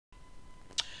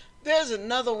There's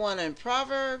another one in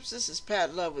Proverbs. This is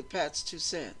Pat Love with Pat's 2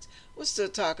 cents. We're still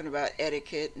talking about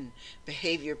etiquette and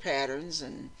behavior patterns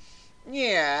and,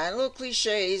 yeah, little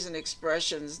cliches and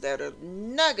expressions that are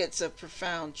nuggets of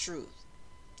profound truth.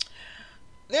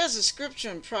 There's a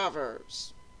scripture in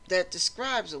Proverbs that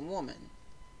describes a woman.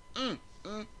 Mm,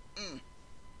 mm, mm.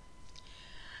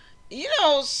 You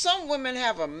know, some women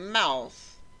have a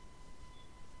mouth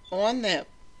on them,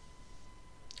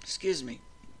 excuse me,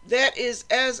 that is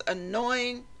as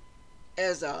annoying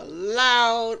as a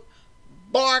loud,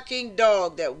 barking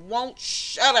dog that won't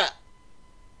shut up.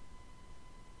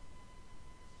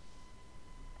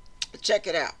 Check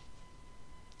it out.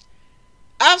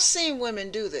 I've seen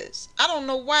women do this. I don't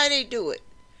know why they do it,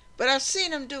 but I've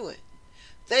seen them do it.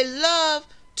 They love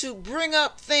to bring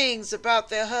up things about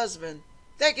their husband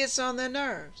that gets on their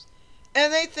nerves.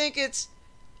 And they think it's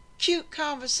cute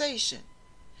conversation.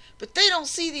 But they don't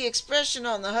see the expression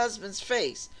on the husband's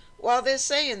face while they're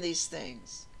saying these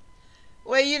things.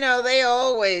 Well, you know, they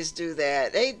always do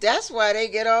that. That's why they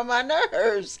get on my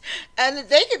nerves. And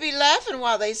they could be laughing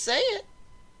while they say it.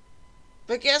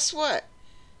 But guess what?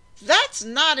 That's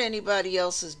not anybody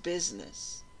else's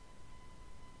business.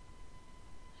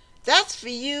 That's for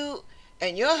you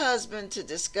and your husband to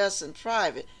discuss in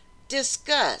private.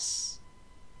 Discuss.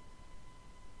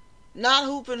 Not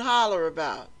hoop and holler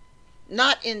about.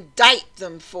 Not indict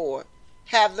them for.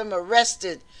 Have them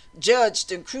arrested,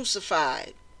 judged, and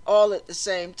crucified all at the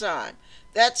same time.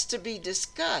 That's to be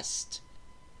discussed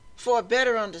for a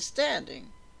better understanding.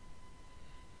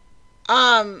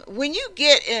 When you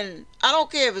get in, I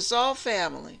don't care if it's all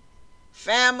family,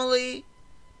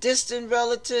 distant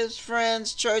relatives,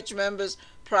 friends, church members,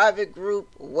 private group,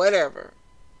 whatever.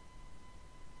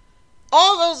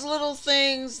 All those little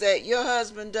things that your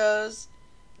husband does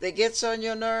that gets on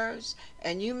your nerves,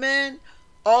 and you men,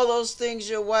 all those things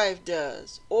your wife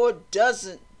does or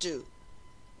doesn't do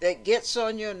that gets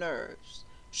on your nerves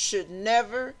should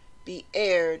never be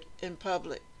aired in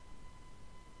public.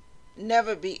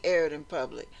 Never be aired in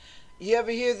public. You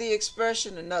ever hear the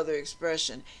expression, another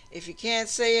expression, if you can't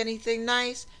say anything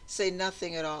nice, say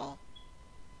nothing at all.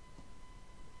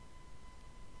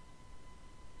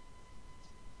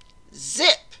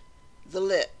 Zip the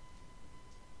lip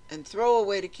and throw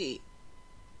away the key.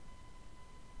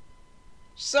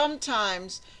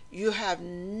 Sometimes you have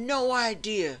no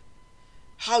idea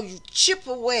how you chip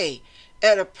away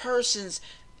at a person's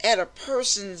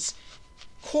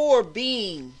core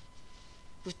being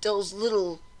with those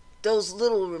little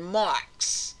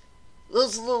remarks,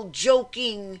 those little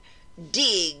joking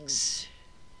digs,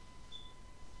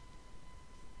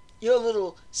 your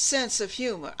little sense of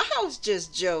humor. I was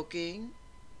just joking.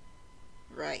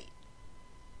 Right.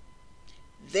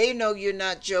 They know you're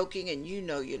not joking, and you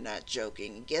know you're not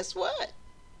joking. And guess what?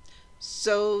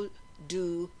 So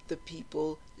do the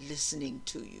people listening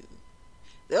to you.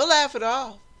 They'll laugh it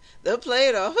off. They'll play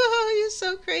it off. Oh, you're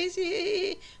so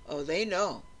crazy. Oh, they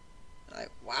know. Like,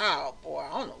 wow, boy,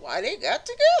 I don't know why they got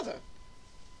together.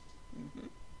 Mm-hmm.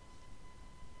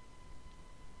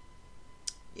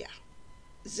 Yeah.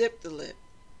 Zip the lip.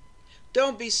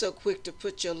 Don't be so quick to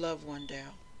put your loved one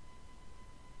down.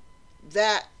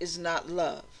 That is not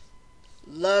love.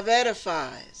 Love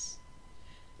edifies.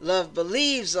 Love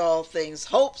believes all things,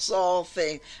 hopes all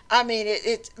things. I mean,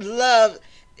 love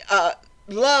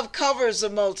covers a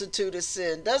multitude of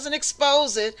sin. Doesn't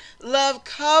expose it. Love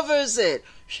covers it.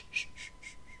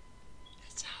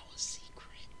 That's our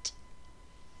secret.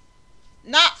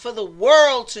 Not for the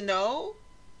world to know.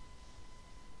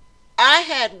 I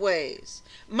had ways.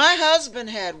 My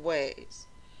husband had ways.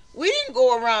 We didn't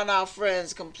go around our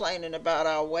friends complaining about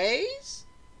our ways.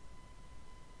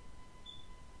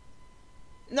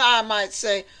 Now I might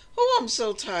say, oh, I'm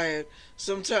so tired.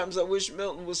 Sometimes I wish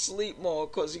Milton would sleep more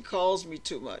because he calls me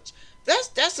too much.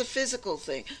 That's a physical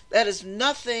thing. That is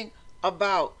nothing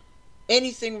about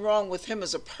anything wrong with him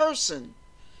as a person.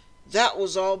 That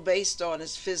was all based on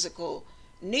his physical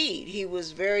need. He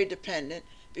was very dependent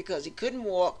because he couldn't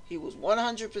walk. He was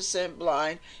 100%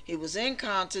 blind. He was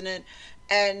incontinent.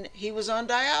 And he was on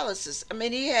dialysis. I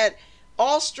mean, he had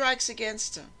all strikes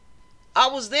against him. I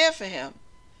was there for him.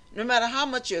 No matter how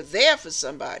much you're there for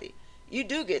somebody, you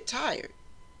do get tired.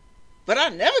 But I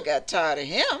never got tired of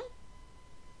him.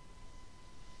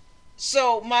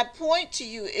 So my point to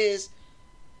you is,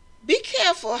 be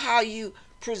careful how you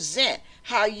present,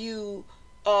 how you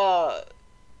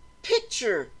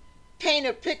paint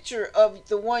a picture of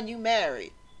the one you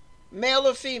married, male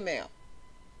or female.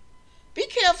 Be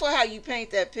careful how you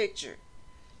paint that picture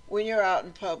when you're out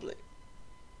in public.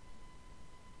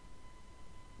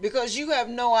 Because you have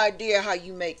no idea how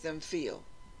you make them feel.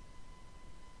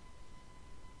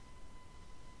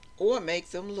 or make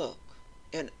them look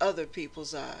in other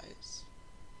people's eyes.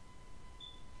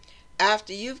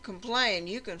 After you've complained,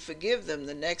 you can forgive them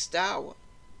the next hour.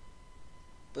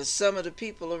 But some of the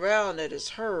people around that has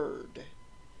heard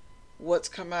what's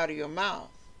come out of your mouth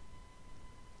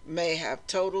may have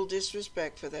total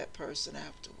disrespect for that person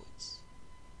afterwards.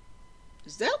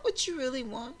 Is that what you really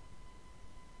want?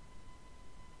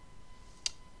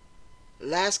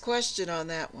 Last question on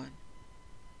that one.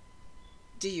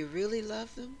 Do you really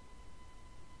love them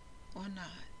or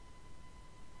not?